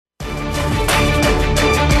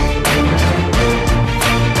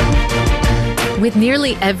With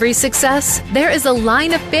nearly every success, there is a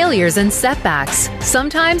line of failures and setbacks,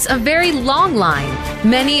 sometimes a very long line.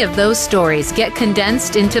 Many of those stories get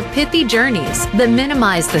condensed into pithy journeys that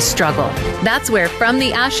minimize the struggle. That's where From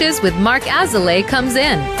the Ashes with Mark Azoulay comes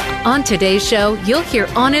in. On today's show, you'll hear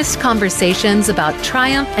honest conversations about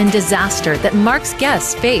triumph and disaster that Mark's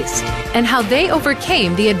guests faced and how they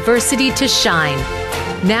overcame the adversity to shine.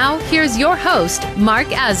 Now, here's your host, Mark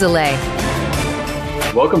Azoulay.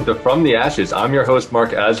 Welcome to From the Ashes. I'm your host, Mark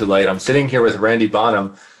Azoulay. I'm sitting here with Randy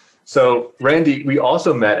Bonham. So, Randy, we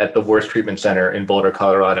also met at the Worst Treatment Center in Boulder,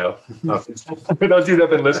 Colorado. For those of you that have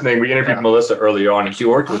been listening, we interviewed Melissa earlier on, and she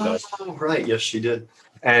worked with us. Oh, right. Yes, she did.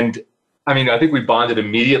 And, I mean, I think we bonded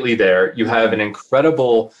immediately there. You have an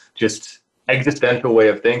incredible, just existential way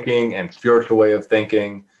of thinking and spiritual way of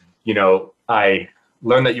thinking. You know, I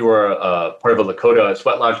learned that you were a part of a Lakota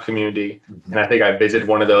sweat lodge community, and I think I visited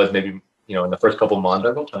one of those maybe in the first couple of months.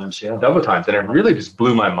 Several times, yeah. Several times. And it really just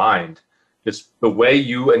blew my mind. Just the way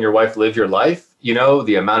you and your wife live your life,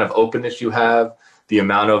 the amount of openness you have, the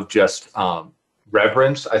amount of just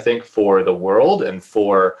reverence, I think, for the world and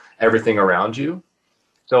for everything around you.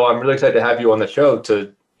 So I'm really excited to have you on the show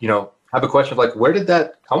to, have a question of like, where did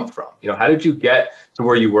that come from? How did you get to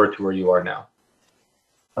where you were to where you are now?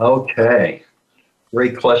 Okay.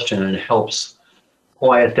 Great question. And it helps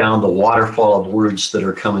quiet down the waterfall of words that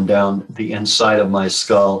are coming down the inside of my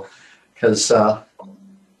skull. Because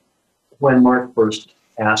when Mark first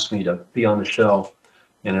asked me to be on the show,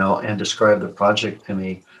 and describe the project to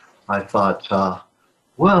me, I thought,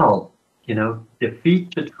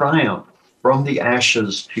 defeat to triumph, from the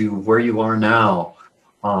ashes to where you are now.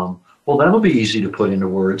 Well, that'll be easy to put into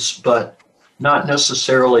words, but not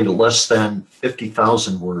necessarily less than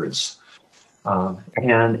 50,000 words.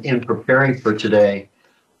 And in preparing for today,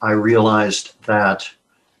 I realized that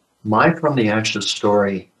my From the Ashes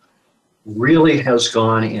story really has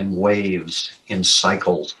gone in waves, in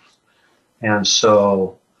cycles. And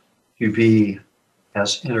so to be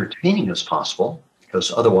as entertaining as possible,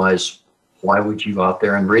 because otherwise, why would you out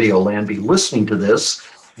there in radio land be listening to this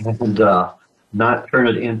and not turn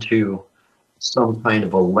it into some kind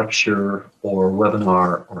of a lecture or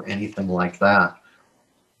webinar or anything like that?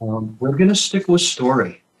 We're going to stick with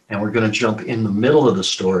story. And we're going to jump in the middle of the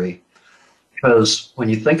story, because when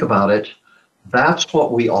you think about it, that's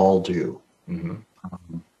what we all do.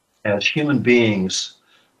 Mm-hmm. As human beings,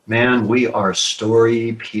 man, we are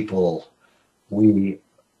story people. We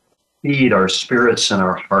feed our spirits and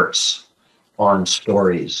our hearts on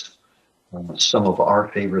stories. Some of our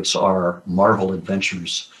favorites are Marvel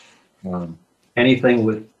adventures, anything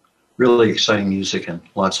with really exciting music and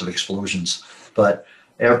lots of explosions. But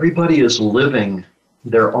everybody is living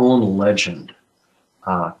their own legend,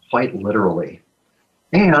 quite literally.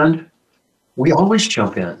 And we always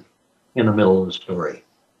jump in the middle of the story.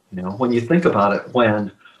 When you think about it,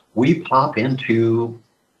 when we pop into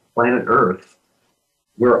planet Earth,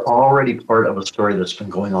 we're already part of a story that's been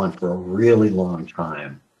going on for a really long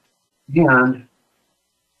time. And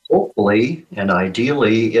hopefully, and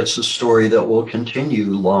ideally, it's a story that will continue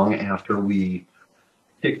long after we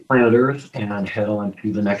pick planet Earth and head on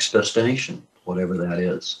to the next destination, whatever that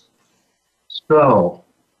is. So,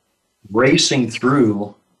 racing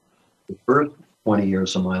through the first 20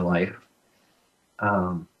 years of my life,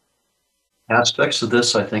 aspects of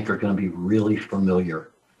this I think are going to be really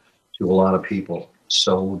familiar to a lot of people.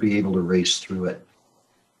 So we'll be able to race through it.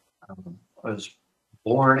 I was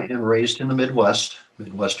born and raised in the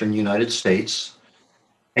Midwestern United States,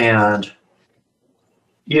 and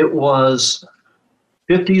it was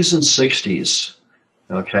 50s and 60s,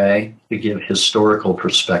 okay, to give historical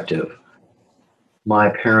perspective. My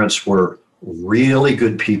parents were really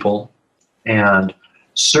good people and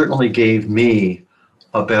certainly gave me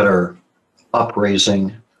a better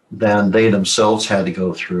upraising than they themselves had to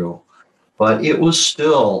go through. But it was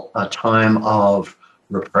still a time of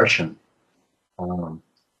repression,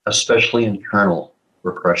 especially internal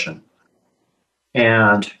repression.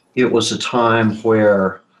 And it was a time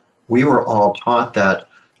where we were all taught that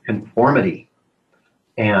conformity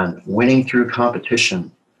and winning through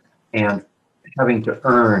competition and having to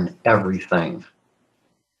earn everything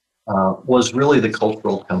was really the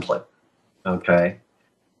cultural template, okay?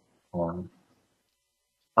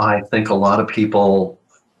 I think a lot of people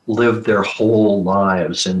lived their whole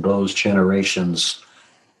lives in those generations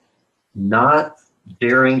not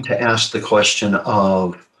daring to ask the question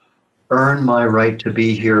of, earn my right to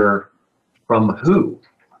be here from who?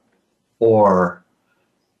 Or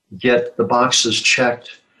get the boxes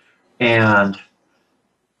checked and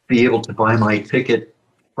be able to buy my ticket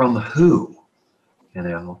from who?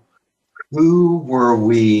 Who were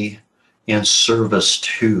we in service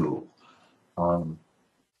to?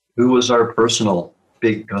 Who was our personal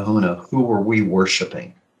big kahuna? Who were we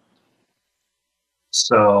worshiping?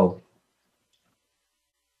 So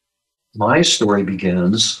my story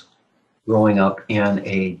begins growing up in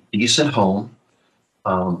a decent home.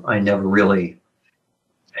 I never really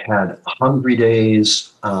had hungry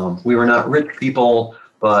days. We were not rich people,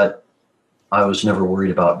 but I was never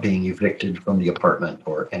worried about being evicted from the apartment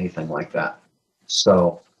or anything like that.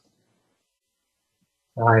 So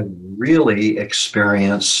I really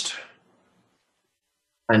experienced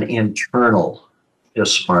an internal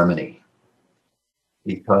disharmony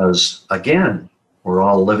because, again, we're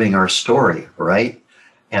all living our story, right?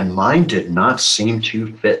 And mine did not seem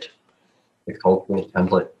to fit the cultural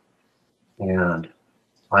template. And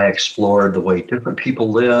I explored the way different people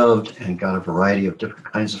lived and got a variety of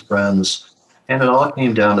different kinds of friends. And it all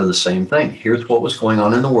came down to the same thing. Here's what was going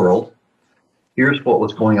on in the world. Here's what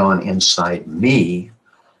was going on inside me.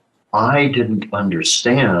 I didn't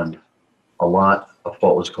understand a lot of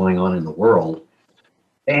what was going on in the world,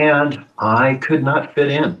 and I could not fit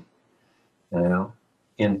in. You know,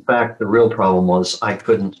 in fact, the real problem was I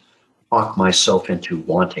couldn't talk myself into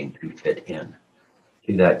wanting to fit in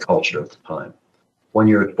to that culture at the time. When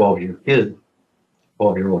you're a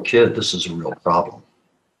 12-year-old kid, this is a real problem.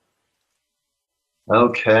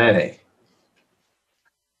 Okay,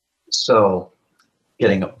 so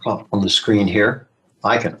getting up on the screen here,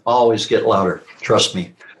 I can always get louder, trust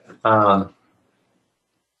me.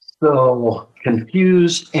 So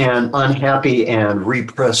confused and unhappy and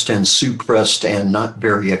repressed and suppressed and not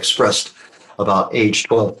very expressed about age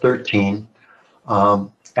 12, 13.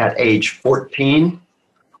 At age 14,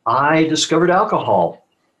 I discovered alcohol.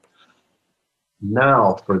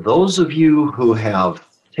 Now, for those of you who have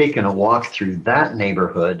taken a walk through that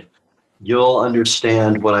neighborhood, you'll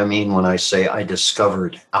understand what I mean when I say I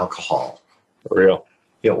discovered alcohol. For real.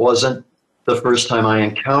 It wasn't the first time I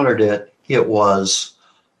encountered it. It was,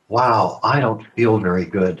 wow, I don't feel very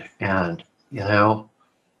good. And, you know,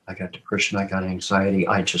 I got depression, I got anxiety.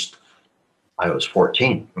 I was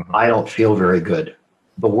 14. Mm-hmm. I don't feel very good.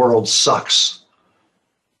 The world sucks.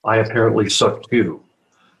 I apparently suck too.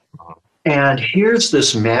 And here's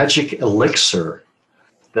this magic elixir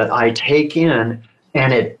that I take in,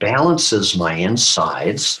 and it balances my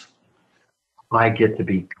insides. I get to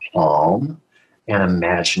be calm and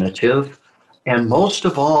imaginative. And most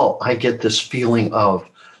of all, I get this feeling of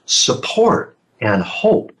support and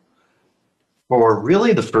hope for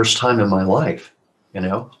really the first time in my life. You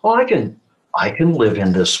know, oh, I can live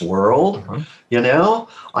in this world. Mm-hmm. You know,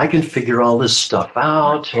 I can figure all this stuff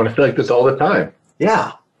out. I want to feel like this all the time.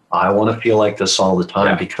 Yeah, I want to feel like this all the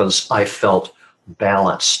time because I felt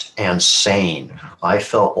balanced and sane. I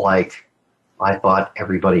felt like I thought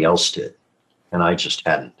everybody else did, and I just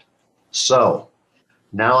hadn't. So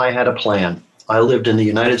now I had a plan. I lived in the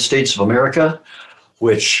United States of America,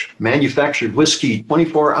 which manufactured whiskey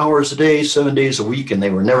 24 hours a day, 7 days a week, and they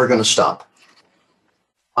were never going to stop.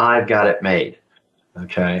 I've got it made.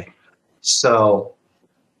 Okay. So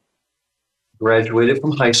graduated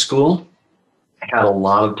from high school, had a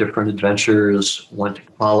lot of different adventures, went to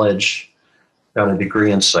college, got a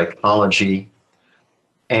degree in psychology,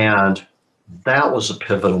 and that was a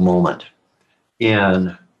pivotal moment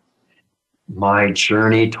in my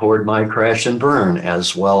journey toward my crash and burn,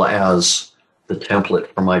 as well as the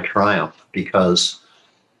template for my triumph, because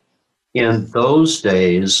in those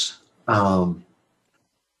days,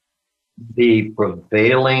 the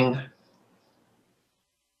prevailing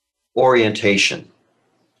orientation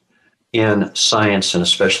in science and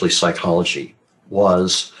especially psychology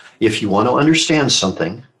was, if you want to understand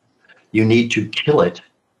something, you need to kill it,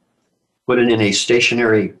 put it in a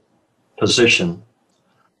stationary position,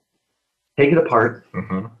 take it apart,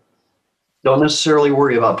 don't necessarily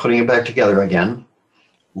worry about putting it back together again,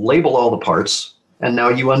 label all the parts, and now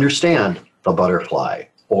you understand the butterfly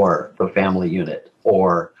or the family unit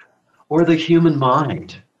or the human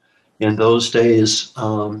mind. In those days,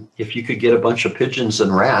 if you could get a bunch of pigeons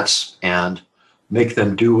and rats and make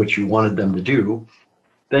them do what you wanted them to do,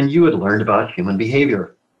 then you had learned about human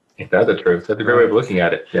behavior. Ain't that the truth? That's a great way of looking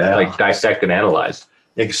at it. Yeah. Like dissect and analyze.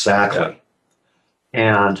 Exactly. Yeah.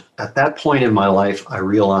 And at that point in my life, I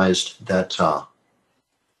realized that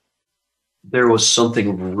there was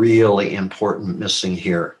something really important missing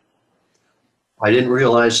here. I didn't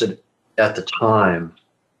realize it at the time,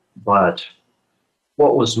 but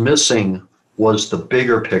what was missing was the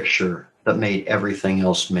bigger picture that made everything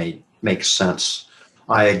else make sense.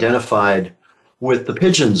 I identified with the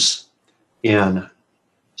pigeons in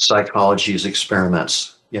psychology's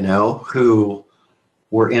experiments, you know, who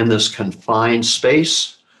were in this confined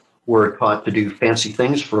space were taught to do fancy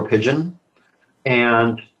things for a pigeon,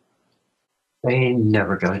 and they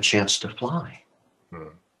never got a chance to fly.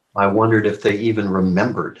 Hmm. I wondered if they even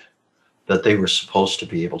remembered that they were supposed to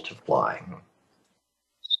be able to fly.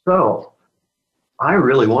 So I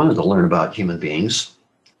really wanted to learn about human beings,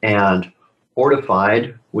 and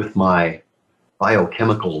fortified with my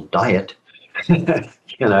biochemical diet,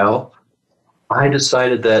 you know, I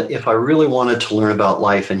decided that if I really wanted to learn about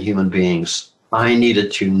life and human beings, I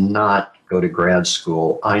needed to not go to grad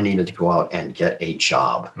school. I needed to go out and get a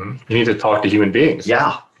job. Hmm. You need to talk to human beings.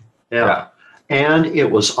 Yeah. And it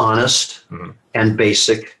was honest and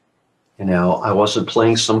basic. You know, I wasn't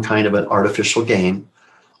playing some kind of an artificial game.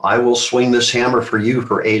 I will swing this hammer for you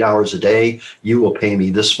for 8 hours a day. You will pay me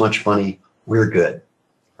this much money. We're good,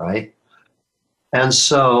 right? And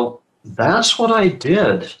so that's what I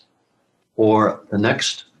did for the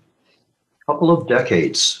next couple of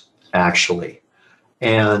decades, actually.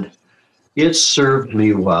 And it served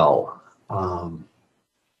me well.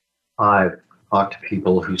 I've talked to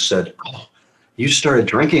people who said, oh, you started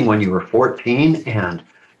drinking when you were 14 and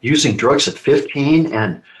using drugs at 15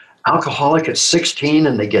 and alcoholic at 16,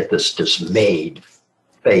 and they get this dismayed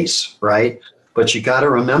face, right? But you got to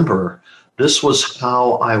remember, this was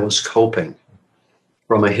how I was coping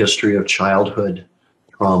from a history of childhood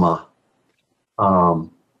trauma,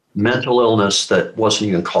 mental illness that wasn't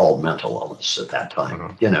even called mental illness at that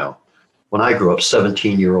time. You know, when I grew up,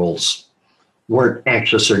 17-year-olds weren't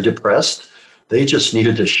anxious or depressed. They just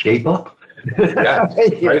needed to shape up. Yeah,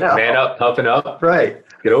 right. Man up, toughen up. Right.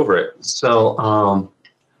 Get over it. So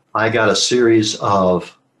I got a series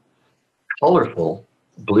of colorful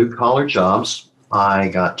blue-collar jobs. I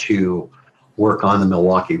got to work on the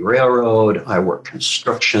Milwaukee Railroad. I worked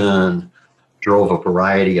construction, drove a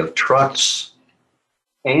variety of trucks,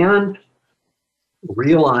 and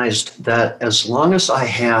realized that as long as I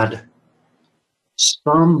had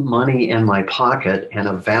some money in my pocket and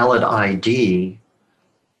a valid ID,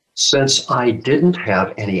 since I didn't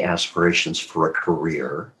have any aspirations for a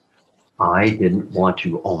career, I didn't want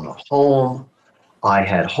to own a home. I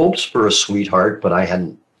had hopes for a sweetheart, but I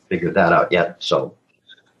hadn't figured that out yet. So,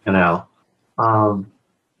 you know,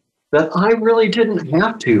 that I really didn't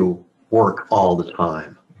have to work all the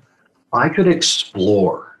time. I could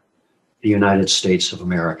explore the United States of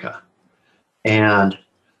America and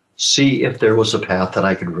see if there was a path that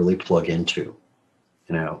I could really plug into,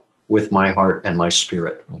 you know, with my heart and my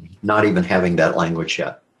spirit, not even having that language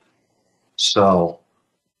yet. So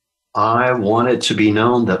I wanted to be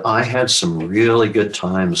known that I had some really good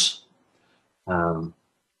times.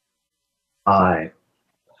 I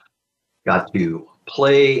got to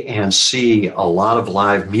play and see a lot of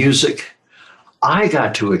live music. I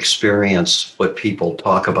got to experience what people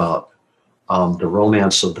talk about, the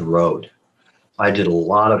romance of the road. I did a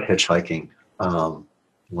lot of hitchhiking.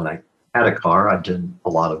 When I had a car, I did a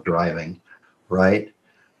lot of driving, right?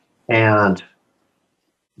 And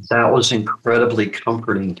that was incredibly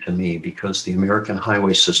comforting to me because the American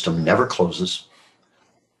highway system never closes.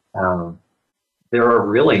 There are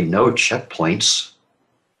really no checkpoints.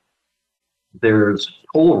 There's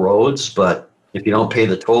toll roads, but if you don't pay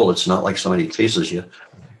the toll, it's not like somebody chases you,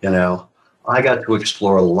 you know. I got to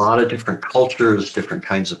explore a lot of different cultures, different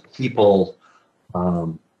kinds of people,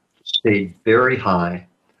 stayed very high,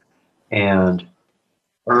 and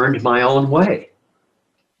earned my own way.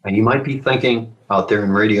 And you might be thinking out there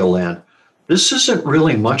in Radio Land, this isn't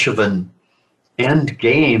really much of an end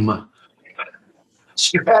game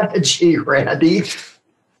strategy, Randy.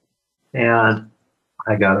 And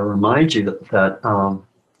I got to remind you that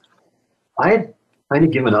I had kind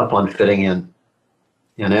of given up on fitting in.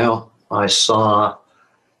 You know, I saw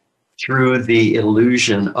through the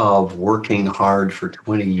illusion of working hard for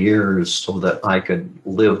 20 years so that I could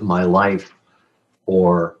live my life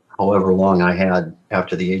for however long I had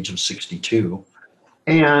after the age of 62.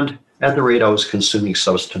 And at the rate I was consuming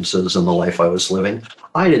substances and the life I was living,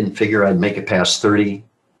 I didn't figure I'd make it past 30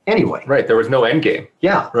 anyway. Right. There was no end game.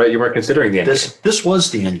 Yeah. Right. You weren't considering the end game. This was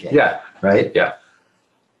the end game. Yeah. Right? Yeah.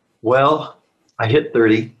 Well, I hit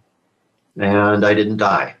 30 and I didn't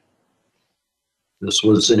die. This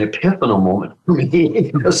was an epiphanal moment for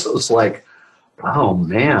me. This was like, oh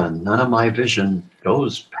man, none of my vision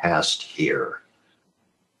goes past here.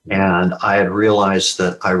 And I had realized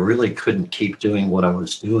that I really couldn't keep doing what I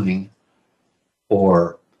was doing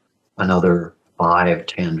for another 5,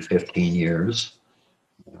 10, 15 years.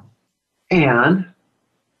 And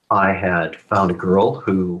I had found a girl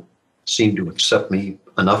who seemed to accept me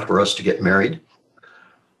enough for us to get married.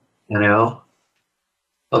 You know,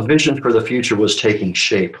 a vision for the future was taking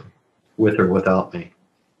shape with or without me.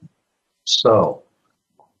 So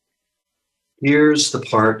Here's the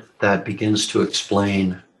part that begins to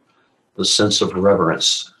explain the sense of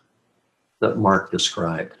reverence that Mark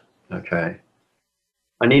described. Okay.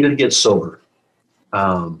 I needed to get sober.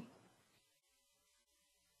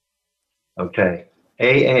 Okay.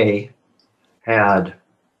 AA had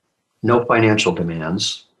no financial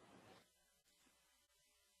demands.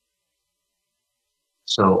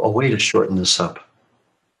 So a way to shorten this up.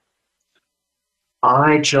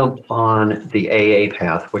 I jumped on the AA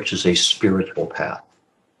path, which is a spiritual path.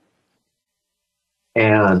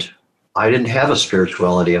 And I didn't have a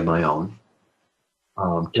spirituality of my own.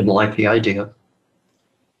 Didn't like the idea.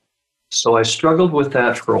 So I struggled with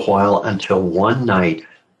that for a while until one night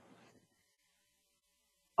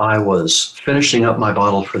I was finishing up my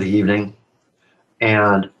bottle for the evening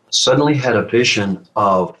and suddenly had a vision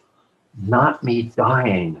of not me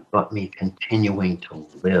dying, but me continuing to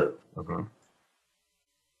live. Mm-hmm.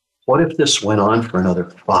 What if this went on for another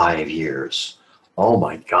 5 years? Oh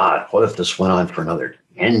my God, what if this went on for another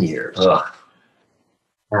 10 years? Ugh.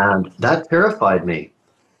 And that terrified me.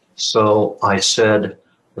 So I said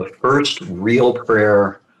the first real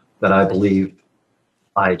prayer that I believe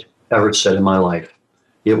I'd ever said in my life.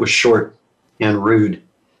 It was short and rude,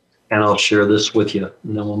 and I'll share this with you,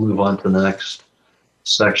 and then we'll move on to the next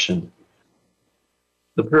section.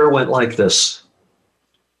 The prayer went like this.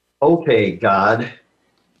 Okay, God,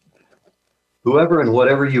 whoever and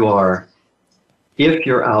whatever you are, if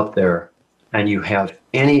you're out there and you have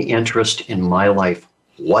any interest in my life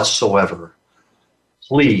whatsoever,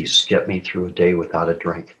 please get me through a day without a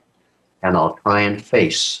drink, and I'll try and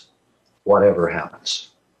face whatever happens.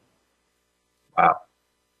 Wow.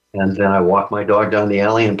 And then I walked my dog down the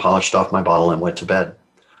alley and polished off my bottle and went to bed.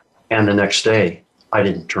 And the next day, I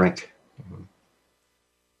didn't drink. Mm-hmm.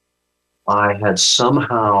 I had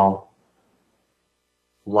somehow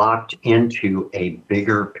locked into a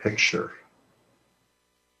bigger picture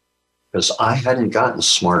because I hadn't gotten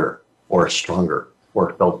smarter or stronger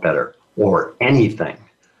or felt better or anything.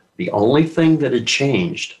 The only thing that had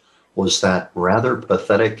changed was that rather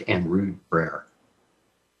pathetic and rude prayer.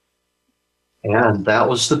 And that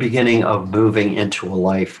was the beginning of moving into a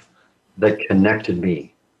life that connected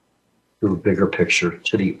me to a bigger picture,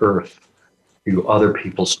 to the earth, to other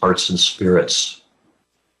people's hearts and spirits,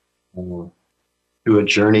 to a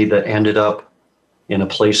journey that ended up in a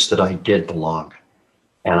place that I did belong,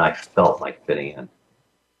 and I felt like fitting in.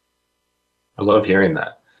 I love hearing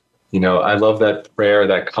that. I love that prayer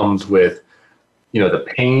that comes with, the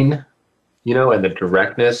pain, and the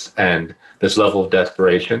directness and this level of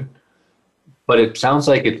desperation. But it sounds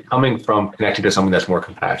like it's coming from connecting to something that's more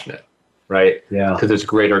compassionate, right? Yeah. Because it's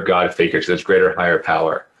greater God figures, there's greater higher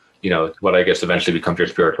power, what I guess eventually becomes your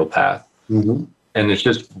spiritual path. Mm-hmm. And it's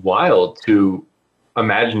just wild to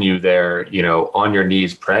imagine you there, on your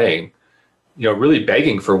knees praying, really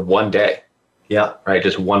begging for one day. Yeah. Right?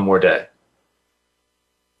 Just one more day.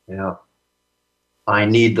 Yeah. I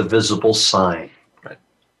need the visible sign. Right.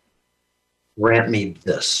 Grant me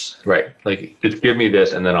this. Right. Like, just give me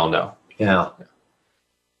this and then I'll know. Yeah.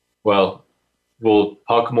 Well, we'll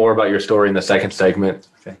talk more about your story in the second segment.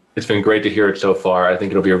 Okay. It's been great to hear it so far. I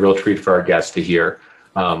think it'll be a real treat for our guests to hear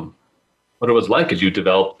what it was like as you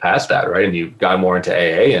developed past that, right? And you got more into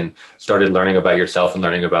AA and started learning about yourself and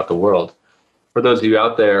learning about the world. For those of you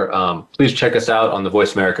out there, please check us out on the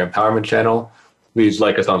Voice America Empowerment channel. Please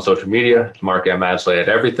like us on social media. It's Mark M. Adsley at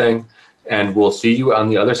everything. And we'll see you on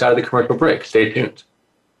the other side of the commercial break. Stay tuned.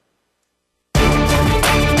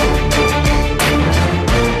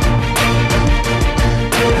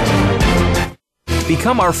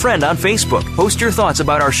 Become our friend on Facebook. Post your thoughts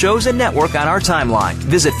about our shows and network on our timeline.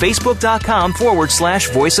 Visit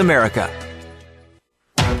facebook.com/Voice America.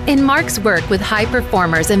 In Mark's work with high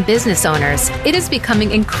performers and business owners, it is becoming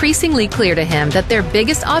increasingly clear to him that their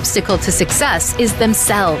biggest obstacle to success is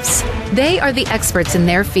themselves. They are the experts in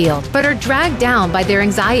their field, but are dragged down by their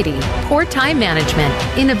anxiety, poor time management,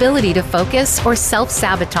 inability to focus, or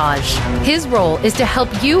self-sabotage. His role is to help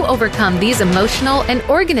you overcome these emotional and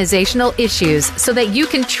organizational issues so that you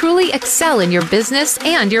can truly excel in your business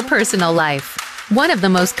and your personal life. One of the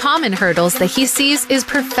most common hurdles that he sees is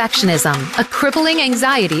perfectionism, a crippling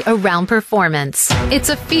anxiety around performance. It's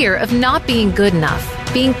a fear of not being good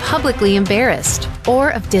enough, being publicly embarrassed, or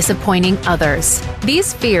of disappointing others.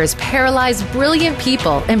 These fears paralyze brilliant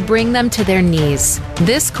people and bring them to their knees.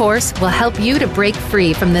 This course will help you to break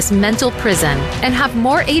free from this mental prison and have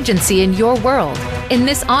more agency in your world. In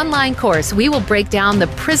this online course, we will break down the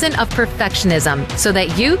prison of perfectionism so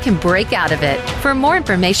that you can break out of it. For more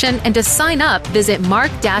information and to sign up, visit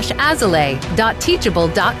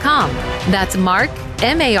mark-azalea.teachable.com. That's Mark,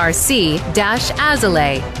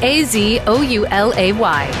 marc-azolay,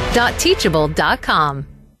 AZOULAY.teachable.com.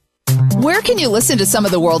 Where can you listen to some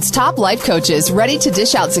of the world's top life coaches ready to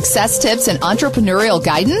dish out success tips and entrepreneurial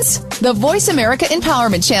guidance? The Voice America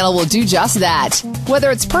Empowerment Channel will do just that.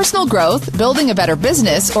 Whether it's personal growth, building a better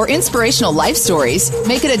business, or inspirational life stories,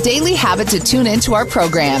 make it a daily habit to tune into our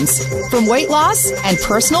programs. From weight loss and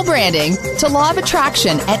personal branding to law of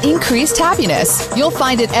attraction and increased happiness, you'll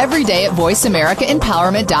find it every day at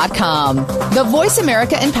voiceamericaempowerment.com. The Voice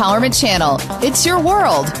America Empowerment Channel. It's your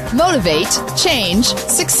world. Motivate, change,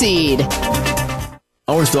 succeed.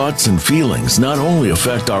 Our thoughts and feelings not only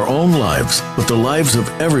affect our own lives, but the lives of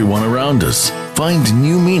everyone around us. Find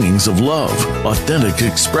new meanings of love, authentic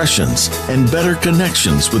expressions, and better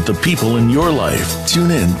connections with the people in your life.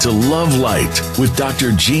 Tune in to Love Light with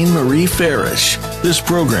Dr. Jean Marie Farish. This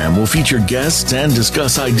program will feature guests and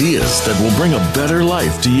discuss ideas that will bring a better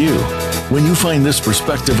life to you. When you find this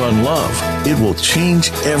perspective on love, it will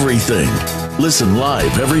change everything. Listen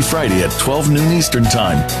live every Friday at 12 noon Eastern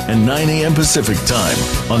Time and 9 a.m. Pacific Time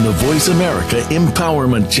on the Voice America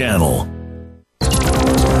Empowerment Channel.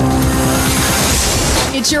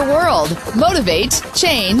 It's your world. Motivate,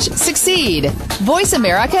 change, succeed.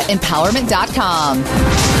 VoiceAmericaEmpowerment.com.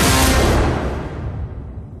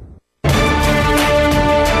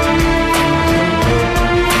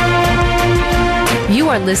 You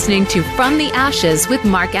are listening to From the Ashes with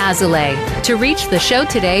Marc Azolay. To reach the show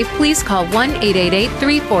today, please call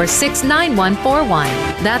 1-888-346-9141.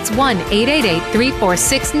 That's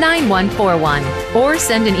 1-888-346-9141. Or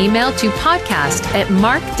send an email to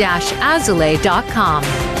podcast@marc-azolay.com.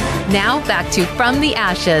 Now back to From the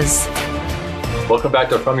Ashes. Welcome back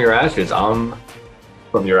to From the Ashes. I'm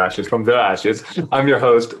your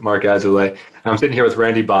host, Marc Azolay. I'm sitting here with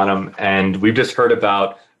Randy Bonham, and we've just heard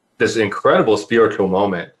about this incredible spiritual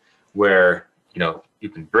moment where,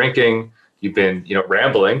 you've been drinking, you've been,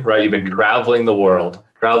 rambling, right? You've been traveling the world,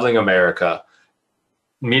 traveling America,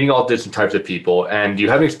 meeting all different types of people. And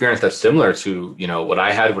you have an experience that's similar to, what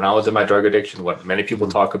I had when I was in my drug addiction, what many people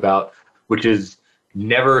talk about, which is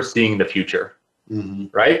never seeing the future,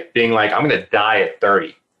 right? Being like, I'm going to die at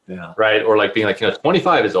 30, right? Or like being like,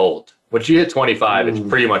 25 is old. Once you hit 25, it's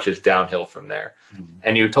pretty much just downhill from there.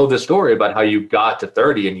 And you told this story about how you got to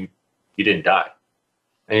 30 and you didn't die.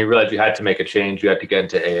 And you realized you had to make a change. You had to get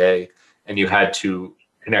into AA and you had to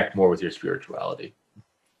connect more with your spirituality.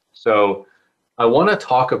 So I want to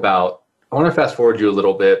fast forward you a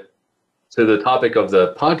little bit to the topic of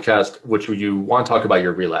the podcast, which you want to talk about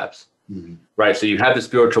your relapse, right? So you had the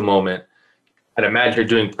spiritual moment. I'd imagine you're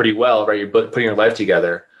doing pretty well, right? You're putting your life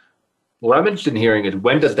together. What I'm interested in hearing is,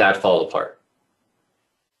 when does that fall apart?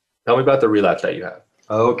 Tell me about the relapse that you have.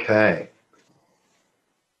 Okay.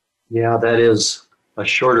 Yeah, that is a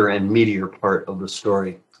shorter and meatier part of the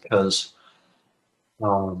story, because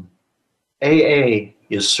AA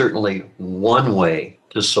is certainly one way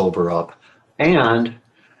to sober up, and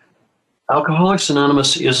Alcoholics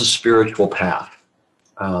Anonymous is a spiritual path.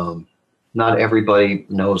 Not everybody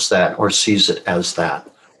knows that or sees it as that,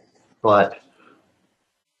 but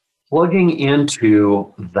plugging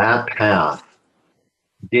into that path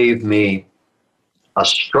gave me a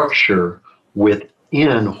structure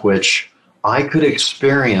within which I could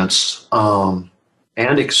experience and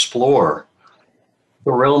explore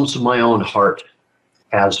the realms of my own heart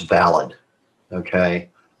as valid, okay?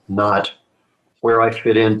 Not where I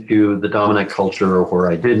fit into the dominant culture or where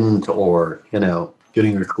I didn't, or,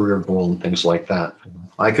 getting a career goal and things like that.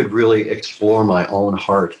 I could really explore my own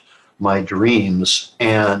heart, my dreams,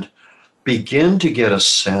 and begin to get a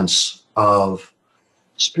sense of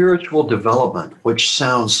spiritual development, which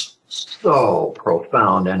sounds so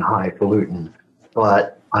profound and highfalutin.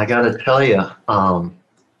 But I got to tell you,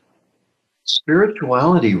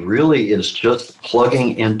 spirituality really is just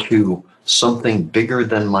plugging into something bigger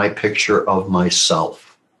than my picture of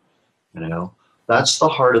myself. That's the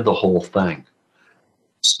heart of the whole thing.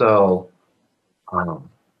 So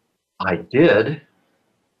I did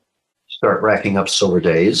start racking up sober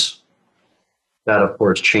days. That, of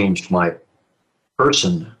course, changed my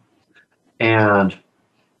person. And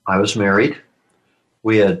I was married.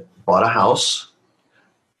 We had bought a house.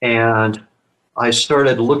 And I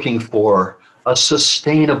started looking for a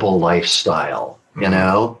sustainable lifestyle,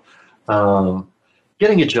 getting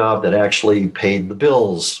a job that actually paid the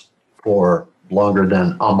bills for longer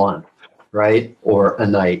than a month, right? Or a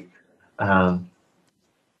night.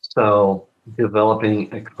 So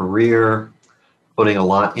developing a career, putting a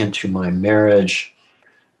lot into my marriage.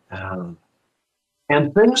 And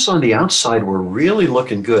things on the outside were really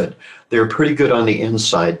looking good. They were pretty good on the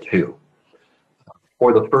inside too.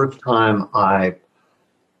 For the first time, I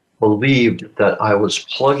believed that I was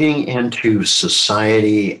plugging into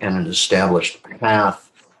society and an established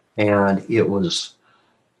path, and it was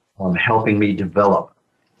helping me develop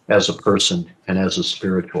as a person and as a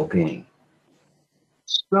spiritual being.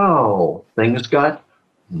 So things got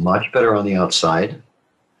much better on the outside,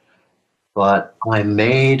 but I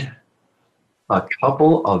made a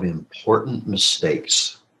couple of important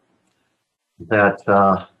mistakes that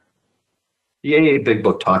the AA Big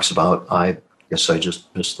Book talks about. I guess I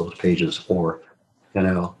just missed those pages. Or,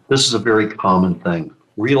 this is a very common thing.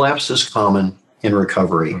 Relapse is common in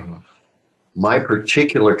recovery. Mm-hmm. My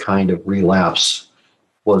particular kind of relapse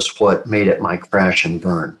was what made it my crash and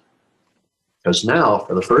burn. Because now,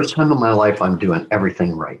 for the first time in my life, I'm doing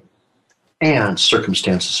everything right. And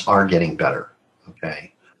circumstances are getting better,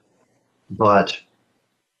 okay? But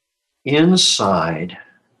inside,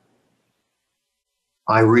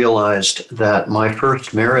 I realized that my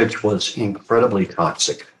first marriage was incredibly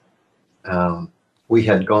toxic. We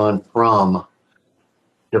had gone from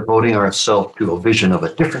devoting ourselves to a vision of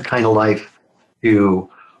a different kind of life to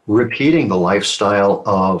repeating the lifestyle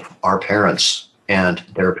of our parents and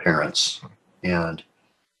their parents. And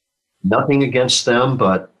nothing against them,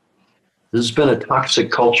 but this has been a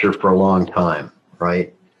toxic culture for a long time,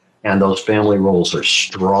 right? And those family roles are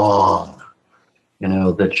strong.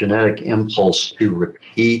 The genetic impulse to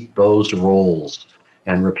repeat those roles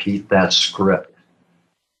and repeat that script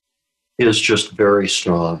is just very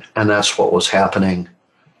strong. And that's what was happening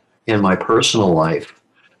in my personal life.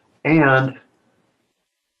 And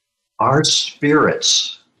our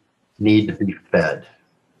spirits need to be fed.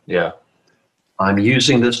 Yeah. I'm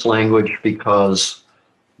using this language because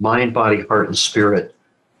mind, body, heart, and spirit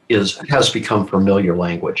has become familiar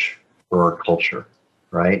language for our culture,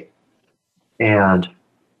 right? And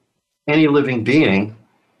any living being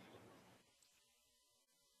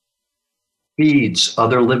feeds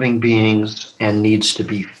other living beings and needs to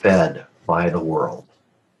be fed by the world.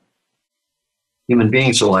 Human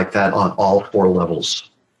beings are like that on all four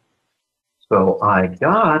levels. So I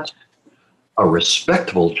got a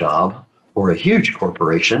respectable job for a huge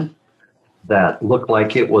corporation that looked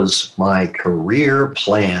like it was my career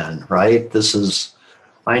plan, right?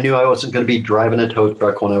 I knew I wasn't going to be driving a tow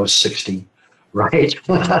truck when I was 60, right?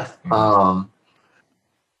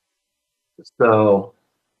 So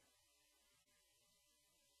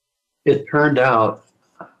it turned out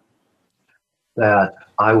that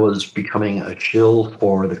I was becoming a shill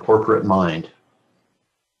for the corporate mind.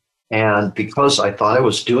 And because I thought I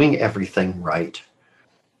was doing everything right,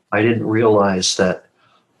 I didn't realize that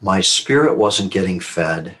my spirit wasn't getting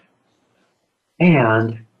fed.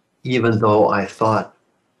 And even though I thought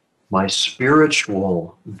my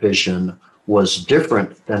spiritual vision was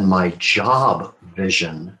different than my job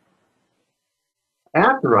vision,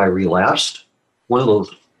 after I relapsed, one of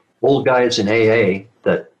those old guys in AA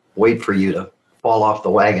that wait for you to fall off the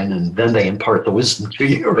wagon and then they impart the wisdom to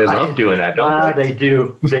you. They right? love doing that, don't they? They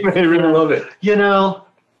do. They really love it.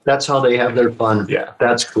 That's how they have their fun. Yeah.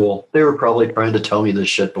 That's cool. They were probably trying to tell me this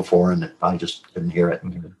shit before and I just couldn't hear it.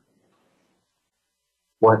 Mm-hmm.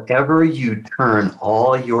 Whatever you turn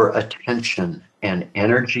all your attention and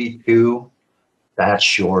energy to,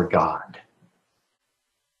 that's your God.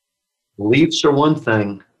 Beliefs are one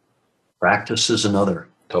thing, practice is another.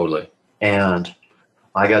 Totally. And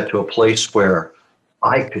I got to a place where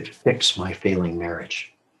I could fix my failing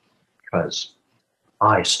marriage because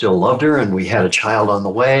I still loved her and we had a child on the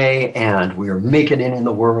way and we were making it in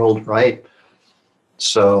the world, right?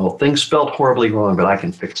 So things felt horribly wrong, but I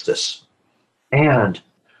can fix this. And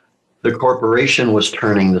the corporation was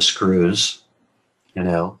turning the screws,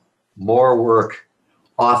 more work,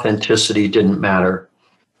 authenticity didn't matter,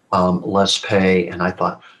 less pay. And I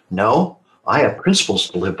thought, no, I have principles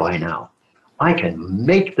to live by now. I can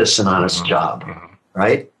make this an honest job,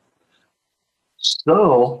 right?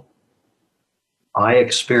 So I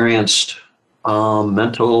experienced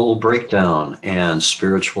mental breakdown and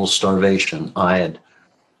spiritual starvation. I had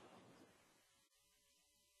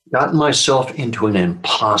gotten myself into an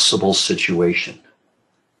impossible situation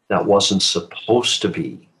that wasn't supposed to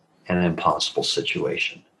be an impossible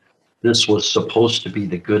situation. This was supposed to be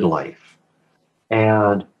the good life.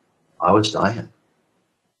 And I was dying.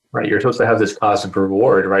 Right. You're supposed to have this cosmic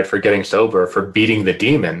reward, right, for getting sober, for beating the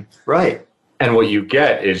demon. Right. And what you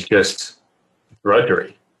get is just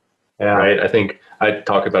drudgery. Yeah. Right. I think I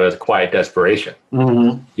talk about it as quiet desperation,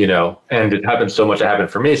 you know, and it happens so much. It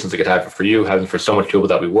happened for me, since it could happen for you, happen for so much people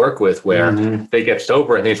that we work with, where they get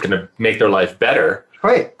sober and think it's going to make their life better.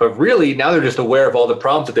 Right. But really, now they're just aware of all the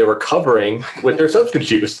problems that they were covering with their substance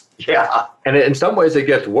use. Yeah. And in some ways, it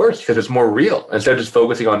gets worse because it's more real. Instead of just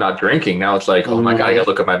focusing on not drinking, now it's like, oh my God, I got to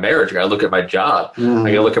look at my marriage. I got to look at my job. I got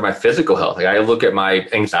to look at my physical health. I got to look at my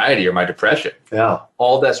anxiety or my depression. Yeah.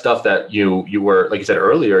 All that stuff that you were, like you said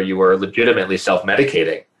earlier, you were legitimately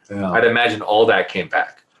self-medicating. Yeah. I'd imagine all that came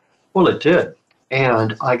back. Well, it did.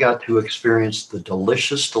 And I got to experience the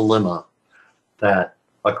delicious dilemma that,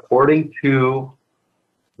 according to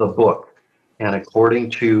the book and according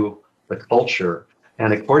to the culture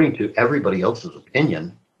and according to everybody else's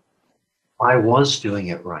opinion, I was doing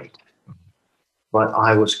it right. But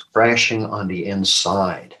I was crashing on the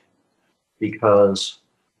inside because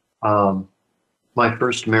my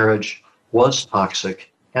first marriage was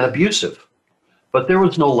toxic and abusive. But there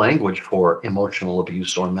was no language for emotional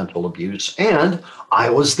abuse or mental abuse. And I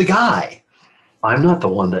was the guy. I'm not the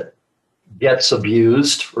one that gets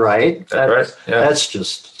abused, right? That's right. Yeah. That's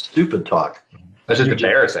just stupid talk. That's just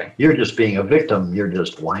embarrassing. You're just being a victim. You're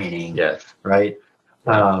just whining. Yes. Right?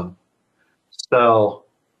 So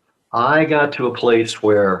I got to a place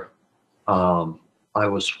where I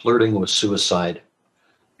was flirting with suicide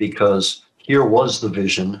because here was the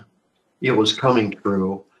vision. It was coming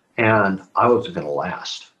true, and I wasn't going to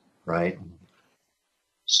last, right?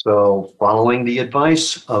 So following the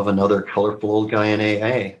advice of another colorful old guy in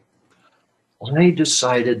AA, I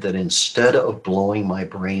decided that instead of blowing my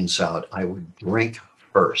brains out, I would drink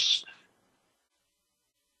first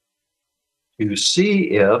to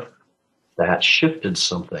see if that shifted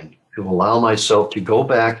something, to allow myself to go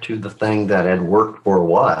back to the thing that had worked for a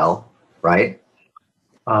while, right?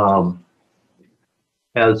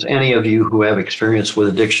 As any of you who have experience with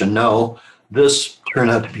addiction know, this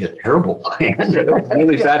turned out to be a terrible plan.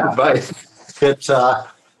 Really bad advice. It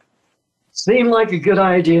seemed like a good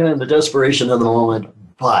idea in the desperation of the moment,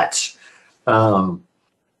 but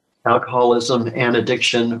alcoholism and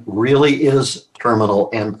addiction really is terminal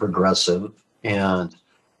and progressive. And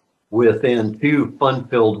within 2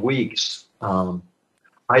 fun-filled weeks,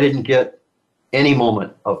 I didn't get any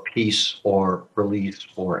moment of peace or release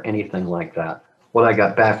or anything like that. What I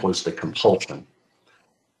got back was the compulsion.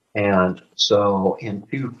 And so in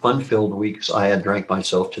 2 fun-filled weeks, I had drank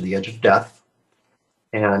myself to the edge of death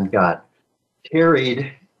and got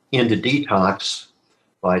carried into detox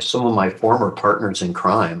by some of my former partners in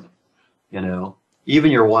crime. You know,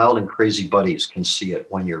 even your wild and crazy buddies can see it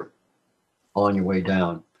when you're on your way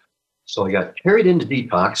down. So I got carried into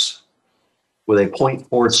detox with a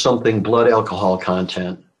 0.4 something blood alcohol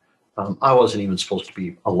content. I wasn't even supposed to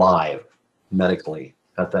be alive medically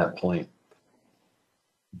at that point.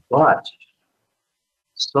 But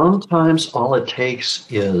sometimes all it takes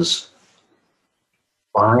is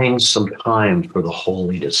buying some time for the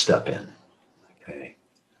holy to step in. Okay.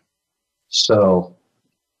 So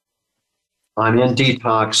I'm in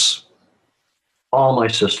detox. All my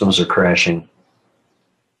systems are crashing.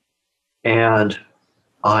 And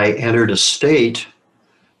I entered a state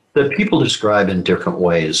that people describe in different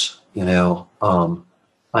ways, you know,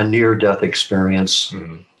 a near-death experience,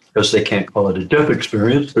 because they can't call it a death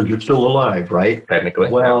experience because you're still alive, right? Technically.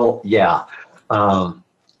 Well, yeah.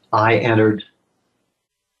 I entered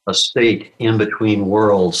a state in between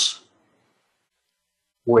worlds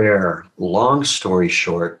where, long story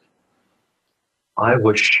short, I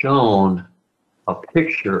was shown a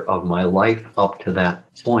picture of my life up to that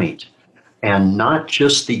point, and not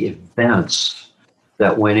just the events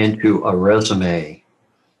that went into a resume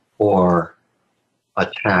or a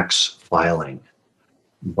tax filing,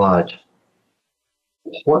 but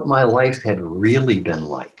what my life had really been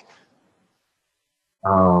like.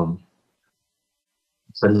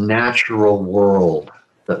 The natural world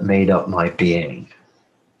that made up my being.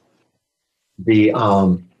 The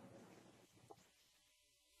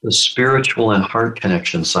spiritual and heart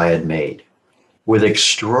connections I had made with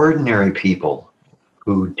extraordinary people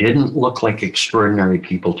who didn't look like extraordinary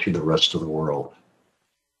people to the rest of the world.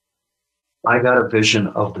 I got a vision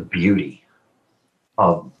of the beauty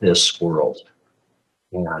of this world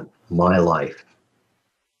and my life.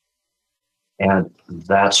 And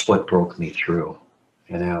that's what broke me through.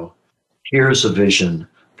 You know, here's a vision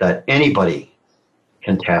that anybody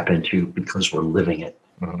can tap into because we're living it.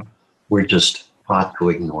 We're just taught to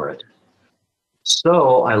ignore it.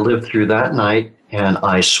 So I lived through that night, and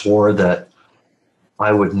I swore that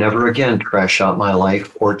I would never again trash out my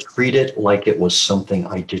life or treat it like it was something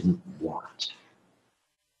I didn't want.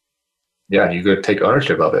 Yeah, you could take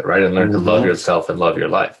ownership of it, right? And learn to love yourself and love your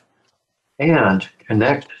life. and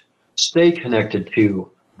stay connected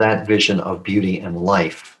to that vision of beauty and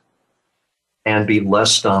life, and be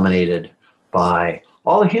less dominated by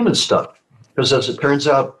all the human stuff. Because as it turns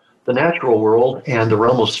out, the natural world and the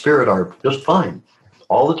realm of spirit are just fine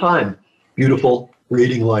all the time. Beautiful,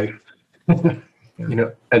 creating life.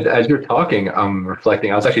 As you're talking, I'm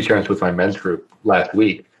reflecting. I was actually sharing this with my men's group last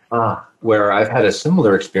week, where I've had a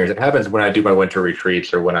similar experience. It happens when I do my winter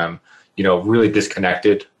retreats or when I'm, really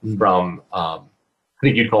disconnected from, I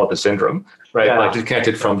think you'd call it the syndrome, right? Yeah. Like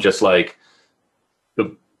disconnected from just like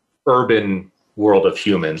the urban world of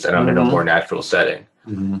humans, and I'm in a more natural setting.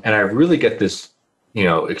 And I really get this,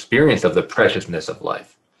 experience of the preciousness of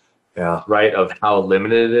life. Yeah. Right? Of how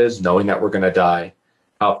limited it is, knowing that we're going to die,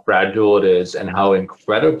 how fragile it is, and how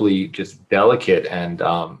incredibly just delicate and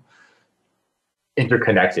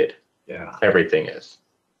interconnected everything is.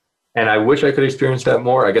 And I wish I could experience that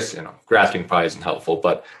more. I guess, grasping probably isn't helpful,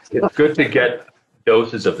 but it's good to get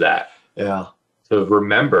doses of that. Yeah. To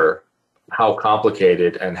remember how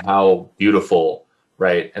complicated and how beautiful,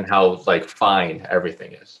 right? And how fine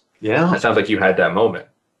everything is. Yeah. It sounds like you had that moment.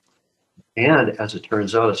 And as it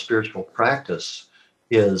turns out, a spiritual practice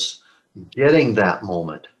is getting that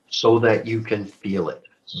moment so that you can feel it,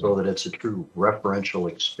 so that it's a true referential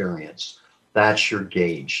experience. That's your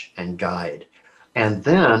gauge and guide. And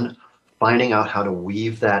then finding out how to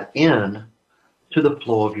weave that in to the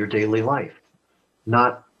flow of your daily life.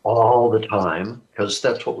 Not all the time, because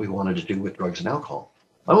that's what we wanted to do with drugs and alcohol.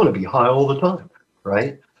 I want to be high all the time,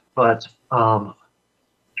 right? But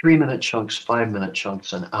 3-minute chunks, 5-minute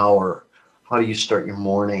chunks, an hour. How do you start your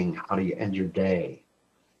morning? How do you end your day?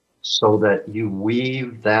 So that you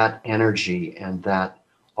weave that energy and that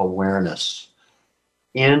awareness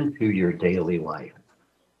into your daily life.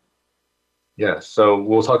 Yeah, so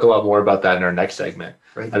we'll talk a lot more about that in our next segment.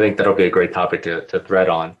 Right. I think that'll be a great topic to thread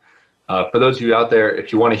on. For those of you out there,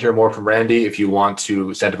 if you want to hear more from Randy, if you want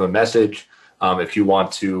to send him a message, if you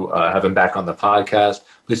want to have him back on the podcast,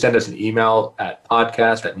 please send us an email at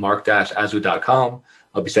podcast@mark-azu.com.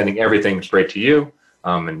 I'll be sending everything straight to you,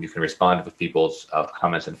 and you can respond with people's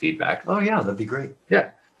comments and feedback. Oh, yeah, that'd be great. Yeah.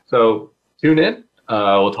 So tune in.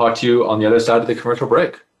 We'll talk to you on the other side of the commercial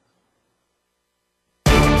break.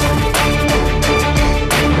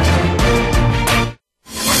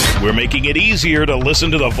 We're making it easier to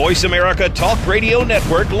listen to the Voice America Talk Radio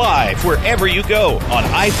Network live wherever you go on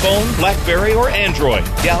iPhone, BlackBerry, or Android.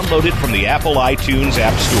 Download it from the Apple iTunes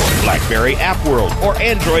App Store, BlackBerry App World, or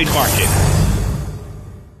Android Market.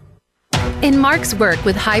 In Mark's work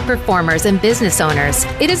with high performers and business owners,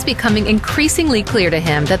 it is becoming increasingly clear to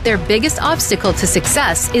him that their biggest obstacle to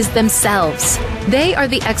success is themselves. They are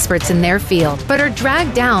the experts in their field, but are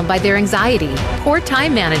dragged down by their anxiety, poor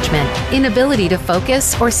time management, inability to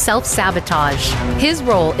focus, or self-sabotage. His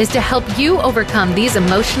role is to help you overcome these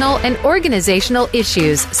emotional and organizational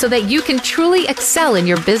issues so that you can truly excel in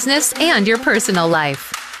your business and your personal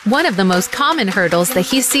life. One of the most common hurdles that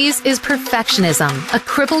he sees is perfectionism, a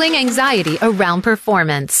crippling anxiety around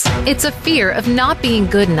performance. It's a fear of not being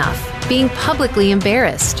good enough, being publicly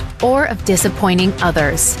embarrassed, or of disappointing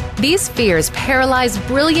others. These fears paralyze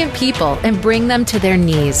brilliant people and bring them to their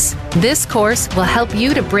knees. This course will help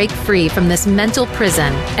you to break free from this mental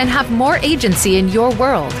prison and have more agency in your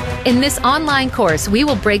world. In this online course, we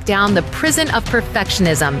will break down the prison of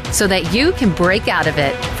perfectionism so that you can break out of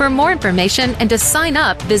it. For more information and to sign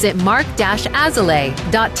up, visit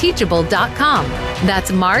mark-azalea.teachable.com.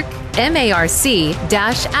 That's Mark,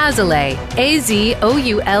 MARC-Azalea,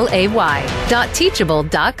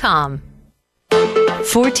 AZOULAY.teachable.com.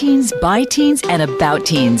 For teens, by teens, and about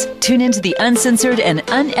teens. Tune into the uncensored and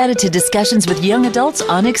unedited discussions with young adults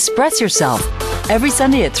on Express Yourself. Every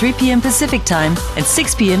Sunday at 3 p.m. Pacific Time and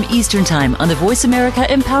 6 p.m. Eastern Time on the Voice America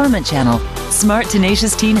Empowerment Channel. Smart,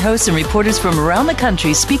 tenacious teen hosts and reporters from around the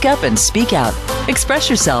country speak up and speak out. Express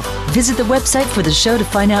Yourself. Visit the website for the show to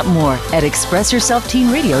find out more at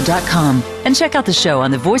expressyourselfteenradio.com. And check out the show on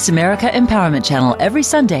the Voice America Empowerment Channel every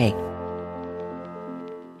Sunday.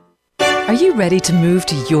 Are you ready to move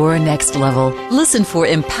to your next level? Listen for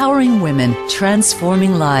Empowering Women,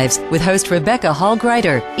 Transforming Lives with host Rebecca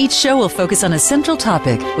Hall-Greider. Each show will focus on a central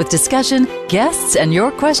topic with discussion, guests, and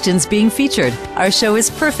your questions being featured. Our show is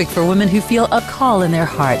perfect for women who feel a call in their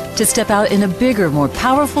heart to step out in a bigger, more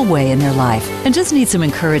powerful way in their life and just need some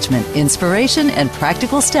encouragement, inspiration, and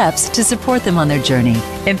practical steps to support them on their journey.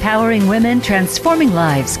 Empowering Women, Transforming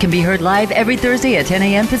Lives can be heard live every Thursday at 10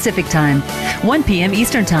 a.m. Pacific Time, 1 p.m.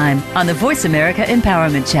 Eastern Time on the Voice America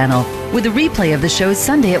Empowerment Channel, with a replay of the show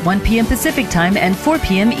Sunday at 1 p.m. Pacific Time and 4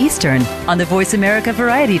 p.m. Eastern on the Voice America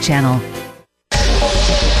Variety Channel.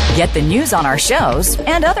 Get the news on our shows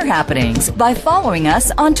and other happenings by following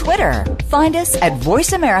us on Twitter. Find us at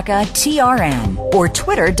Voice America TRN or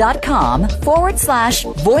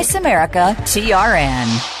twitter.com/Voice America TRN.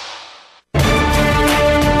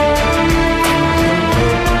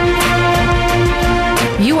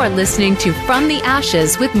 You are listening to From the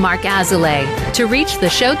Ashes with Mark Azoulay. To reach the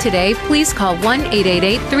show today, please call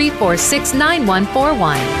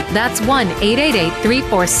 1-888-346-9141. That's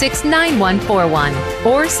 1-888-346-9141.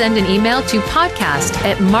 Or send an email to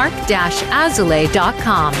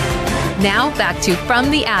podcast@mark-azoulay.com. Now back to From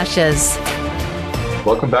the Ashes.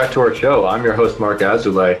 Welcome back to our show. I'm your host, Mark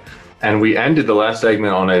Azoulay. And we ended the last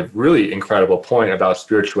segment on a really incredible point about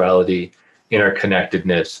spirituality,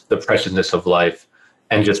 interconnectedness, the preciousness of life,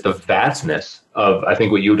 and just the vastness of, I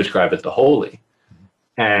think, what you describe as the holy.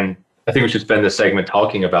 And I think we should spend this segment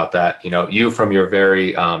talking about that. You know, you from your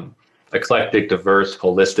very eclectic, diverse,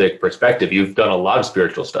 holistic perspective, you've done a lot of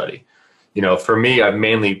spiritual study. You know, for me, I've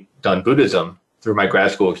mainly done Buddhism through my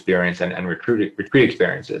grad school experience and retreat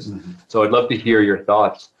experiences. Mm-hmm. So I'd love to hear your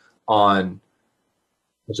thoughts on,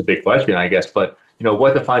 it's a big question, I guess, but you know,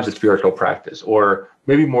 what defines a spiritual practice? Or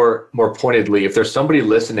maybe more pointedly, if there's somebody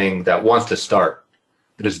listening that wants to start,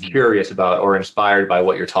 that is curious about or inspired by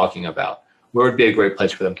what you're talking about, where would be a great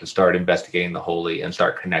place for them to start investigating the holy and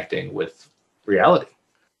start connecting with reality?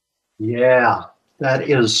 Yeah, that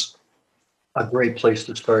is a great place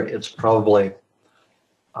to start. It's probably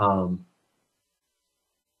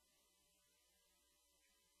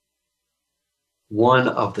one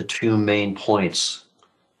of the two main points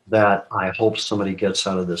that I hope somebody gets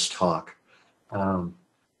out of this talk. The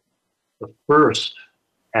first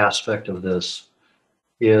aspect of this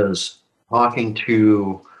is talking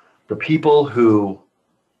to the people who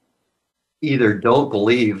either don't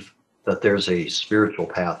believe that there's a spiritual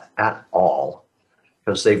path at all,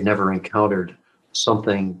 because they've never encountered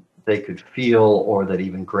something they could feel or that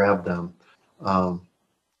even grabbed them. The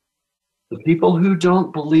people who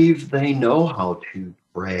don't believe they know how to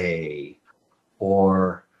pray,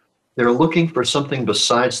 or they're looking for something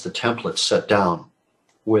besides the template set down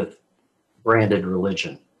with branded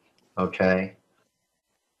religion, okay?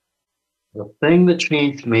 The thing that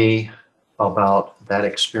changed me about that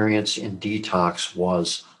experience in detox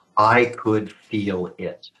was I could feel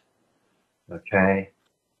it, okay?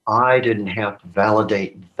 I didn't have to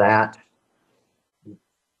validate that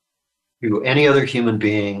to any other human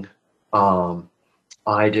being.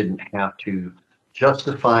 I didn't have to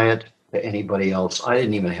justify it to anybody else. I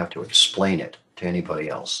didn't even have to explain it to anybody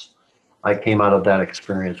else. I came out of that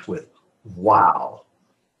experience with, wow,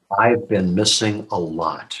 I've been missing a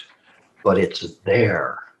lot, but it's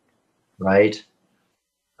there, right?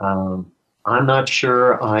 I'm not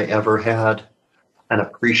sure I ever had an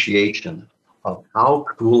appreciation of how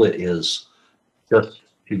cool it is just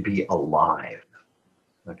to be alive,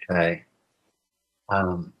 okay?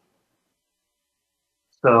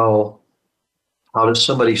 So how does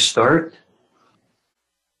somebody start?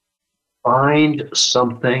 Find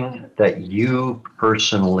something that you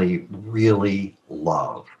personally really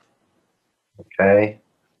love, okay?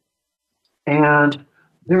 And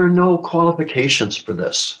there are no qualifications for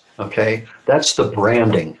this, okay? That's the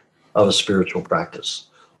branding of a spiritual practice.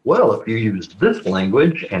 Well, if you use this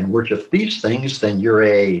language and worship these things, then you're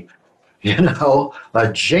a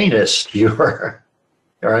Jainist, you're,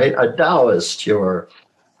 all right, a Taoist, you're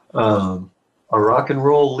a rock and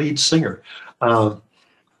roll lead singer. So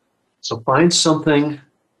find something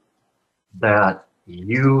that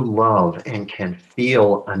you love and can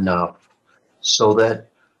feel enough so that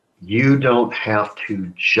you don't have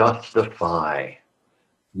to justify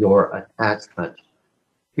your attachment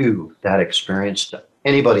to that experience to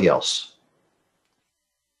anybody else.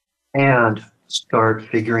 And start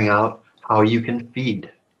figuring out how you can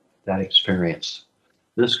feed that experience.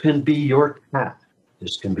 This can be your cat.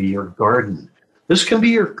 This can be your garden. This can be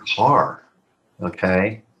your car,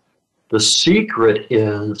 okay? The secret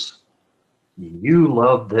is you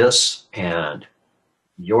love this and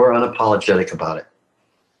you're unapologetic about it.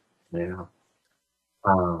 Yeah.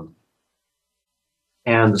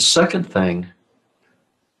 And the second thing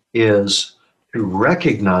is to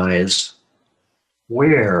recognize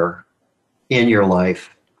where in your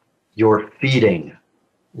life you're feeding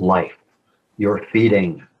life. You're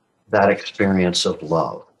feeding that experience of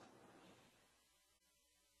love.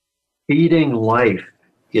 Feeding life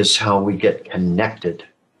is how we get connected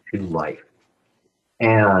to life.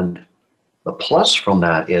 And the plus from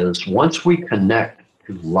that is once we connect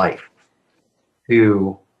to life,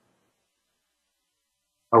 to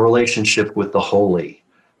a relationship with the holy,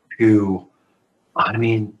 to,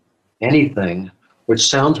 anything, which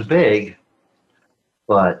sounds vague,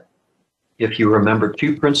 But if you remember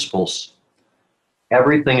two principles,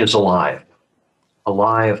 everything is alive,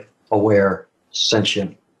 aware,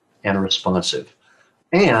 sentient, and responsive.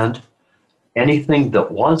 And anything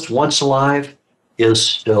that was once alive is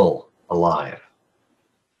still alive,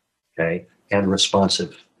 okay, and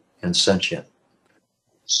responsive and sentient.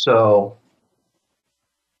 So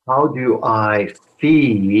how do I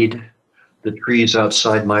feed the trees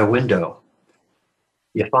outside my window?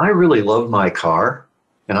 If I really love my car,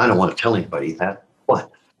 and I don't want to tell anybody that,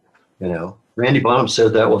 what? Randy Bonham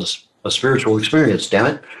said that was a spiritual experience, damn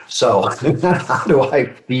it. So how do I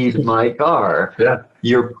feed my car? Yeah.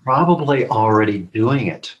 You're probably already doing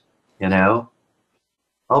it, I'll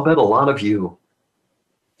bet a lot of you,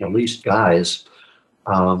 at least guys,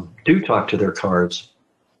 do talk to their cars.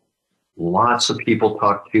 Lots of people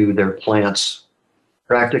talk to their plants.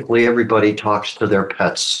 Practically everybody talks to their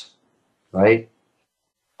pets, right?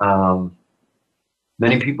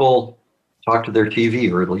 Many people talk to their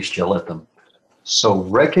TV, or at least yell at them. So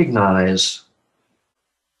recognize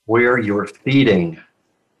where you're feeding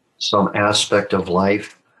some aspect of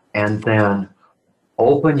life, and then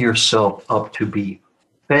open yourself up to be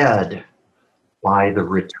fed by the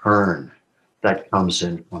return that comes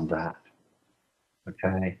in from that.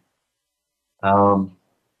 Okay?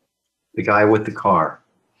 The guy with the car.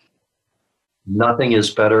 Nothing is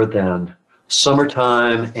better than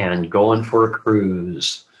summertime and going for a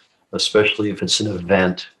cruise, especially if it's an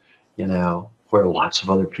event, where lots of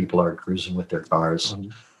other people are cruising with their cars. Mm-hmm.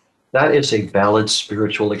 That is a valid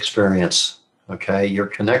spiritual experience, okay? You're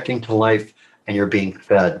connecting to life and you're being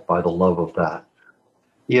fed by the love of that.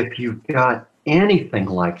 If you've got anything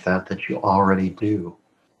like that you already do,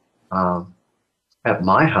 at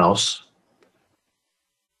my house,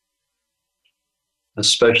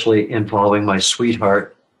 especially involving my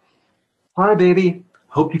sweetheart, hi, baby.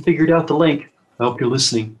 Hope you figured out the link. I hope you're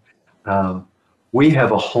listening. We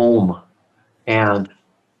have a home and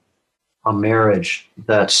a marriage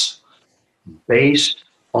that's based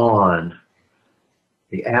on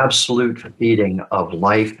the absolute feeding of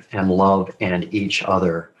life and love and each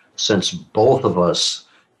other, since both of us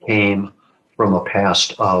came from a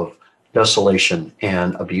past of desolation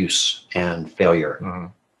and abuse and failure.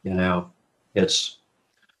 Mm-hmm. It's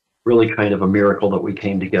really kind of a miracle that we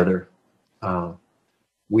came together.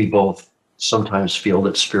 We both sometimes feel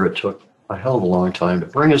that Spirit took a hell of a long time to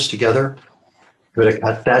bring us together. Could have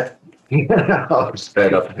cut that,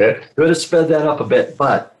 sped up a bit. Could have sped that up a bit,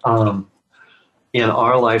 but in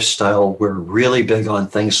our lifestyle, we're really big on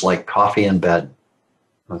things like coffee in bed.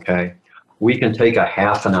 Okay, we can take a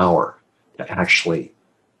half an hour to actually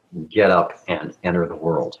get up and enter the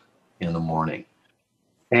world in the morning,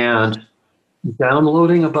 and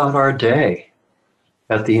downloading about our day.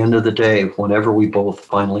 At the end of the day, whenever we both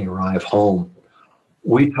finally arrive home,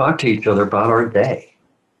 we talk to each other about our day.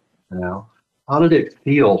 How did it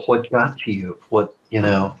feel? What got to you? What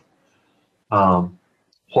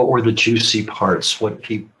were the juicy parts? What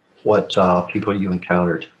people you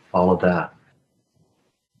encountered? All of that.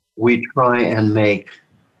 We try and make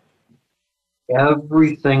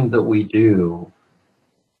everything that we do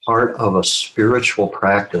part of a spiritual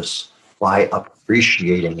practice by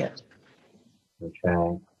appreciating it.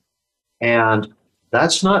 Okay. And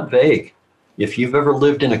that's not vague. If you've ever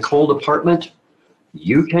lived in a cold apartment,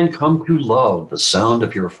 you can come to love the sound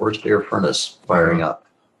of your forced air furnace firing up,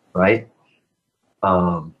 right?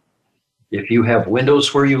 If you have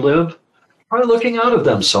windows where you live, try looking out of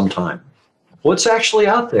them sometime. What's actually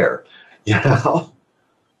out there?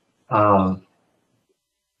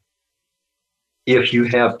 If you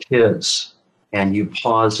have kids and you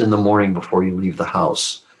pause in the morning before you leave the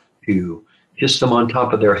house to kiss them on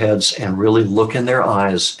top of their heads and really look in their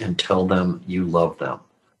eyes and tell them you love them,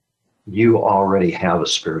 you already have a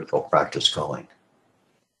spiritual practice going.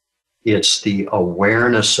 It's the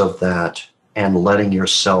awareness of that and letting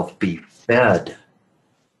yourself be fed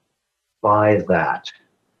by that.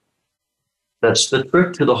 That's the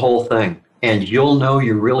trick to the whole thing. And you'll know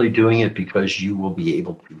you're really doing it because you will be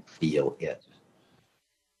able to feel it.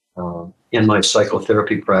 In my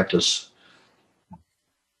psychotherapy practice,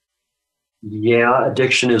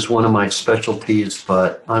 addiction is one of my specialties,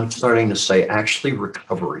 but I'm starting to say actually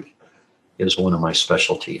recovery is one of my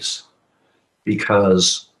specialties,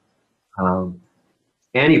 because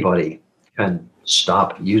anybody can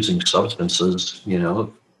stop using substances.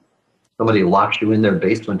 Somebody locks you in their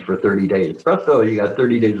basement for 30 days. So you got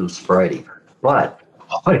 30 days of sobriety. But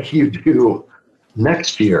what do you do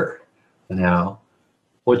next year?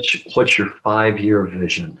 What's your 5-year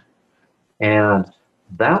vision? And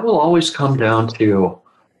that will always come down to,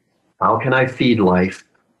 how can I feed life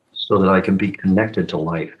so that I can be connected to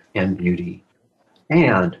life and beauty?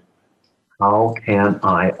 And how can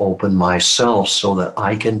I open myself so that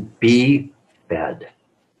I can be fed?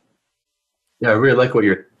 Yeah, I really like what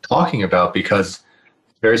you're talking about because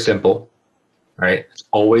it's very simple, right? It's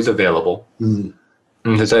always available. And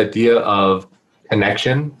this idea of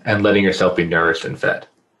connection and letting yourself be nourished and fed,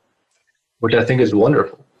 which I think is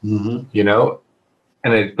wonderful, you know?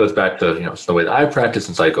 And it goes back to, it's the way that I practice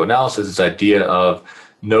in psychoanalysis, this idea of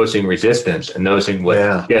noticing resistance and noticing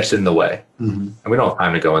what gets in the way. And we don't have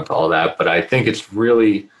time to go into all that, but I think it's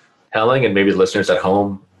really telling, and maybe the listeners at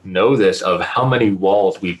home know this, of how many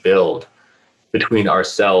walls we build between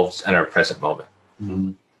ourselves and our present moment,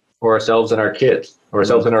 or ourselves and our kids, or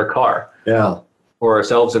ourselves in our car, or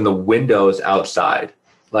ourselves in the windows outside.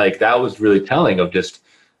 Like, that was really telling of just,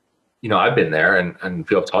 I've been there, and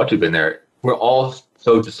people I've talked to have been there. We're all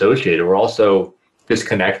so dissociated. We're all so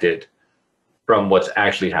disconnected from what's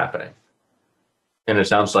actually happening. And it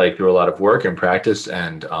sounds like through a lot of work and practice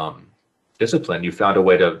and discipline, you found a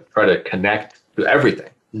way to try to connect to everything,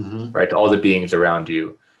 right? To all the beings around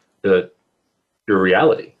you, to your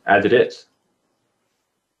reality as it is.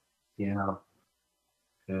 Yeah.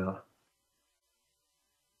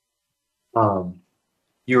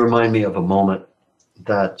 You remind me of a moment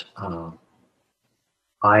that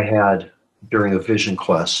I had during a vision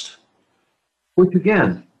quest, which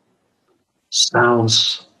again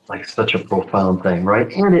sounds like such a profound thing,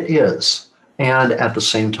 right? And it is. And at the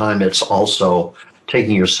same time, it's also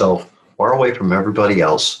taking yourself far away from everybody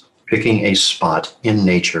else, picking a spot in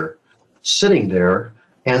nature, sitting there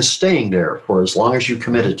and staying there for as long as you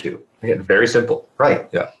committed to. Again, very simple. Right.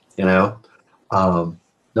 Yeah.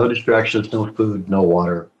 No distractions, no food, no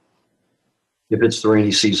water. If it's the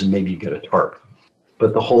rainy season, maybe you get a tarp.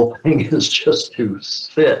 But the whole thing is just to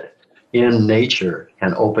sit in nature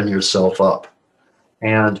and open yourself up.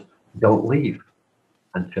 And don't leave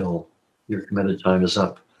until your committed time is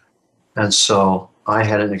up. And so I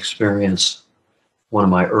had an experience, one of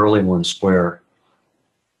my early ones, where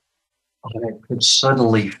I could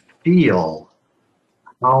suddenly feel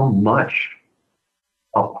how much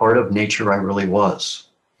a part of nature I really was.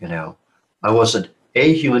 I wasn't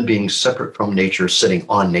a human being separate from nature, sitting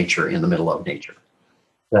on nature in the middle of nature.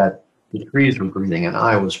 That the trees were breathing and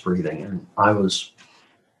I was breathing, and I was,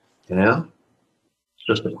 it's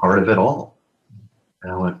just a part of it all.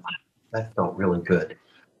 And I went, that felt really good.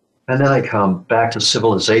 And then I come back to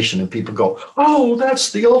civilization and people go, oh,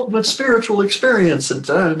 that's the ultimate spiritual experience, and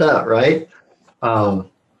right?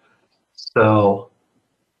 So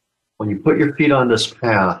when you put your feet on this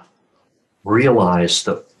path, realize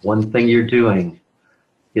that one thing you're doing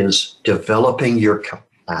is developing your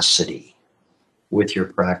capacity with your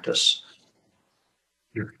practice,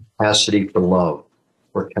 your capacity for love,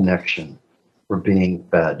 for connection, for being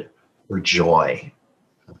fed, for joy,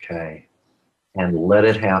 okay? And let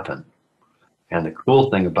it happen. And the cool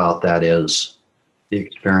thing about that is the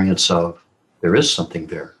experience of there is something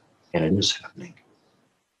there, and it is happening.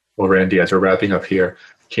 Well, Randy, as we're wrapping up here,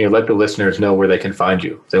 can you let the listeners know where they can find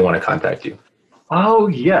you if they want to contact you? Oh,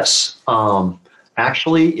 yes.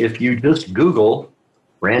 Actually, if you just Google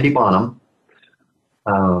Randy Bonham,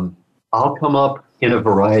 I'll come up in a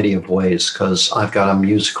variety of ways because I've got a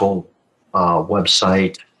musical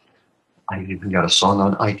website. I've even got a song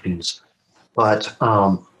on iTunes. But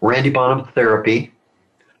Randy Bonham Therapy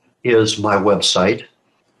is my website,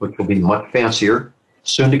 which will be much fancier,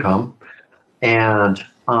 soon to come. And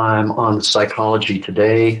I'm on the Psychology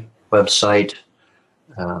Today website.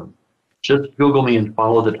 Just Google me and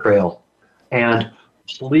follow the trail. And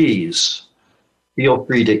please feel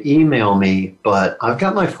free to email me, but I've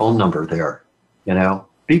got my phone number there.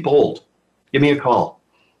 Be bold. Give me a call.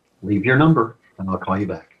 Leave your number, and I'll call you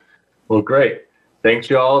back. Well, great. Thanks,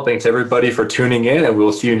 y'all. Thanks, everybody, for tuning in, and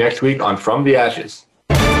we'll see you next week on From the Ashes.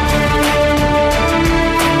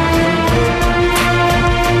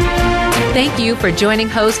 Thank you for joining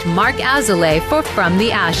host Mark Azoulay for From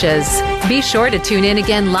the Ashes. Be sure to tune in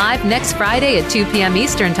again live next Friday at 2 p.m.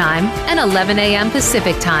 Eastern Time and 11 a.m.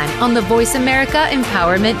 Pacific Time on the Voice America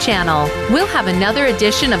Empowerment Channel. We'll have another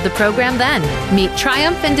edition of the program then. Meet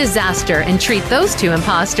triumph and disaster and treat those two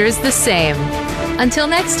imposters the same. Until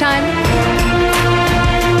next time.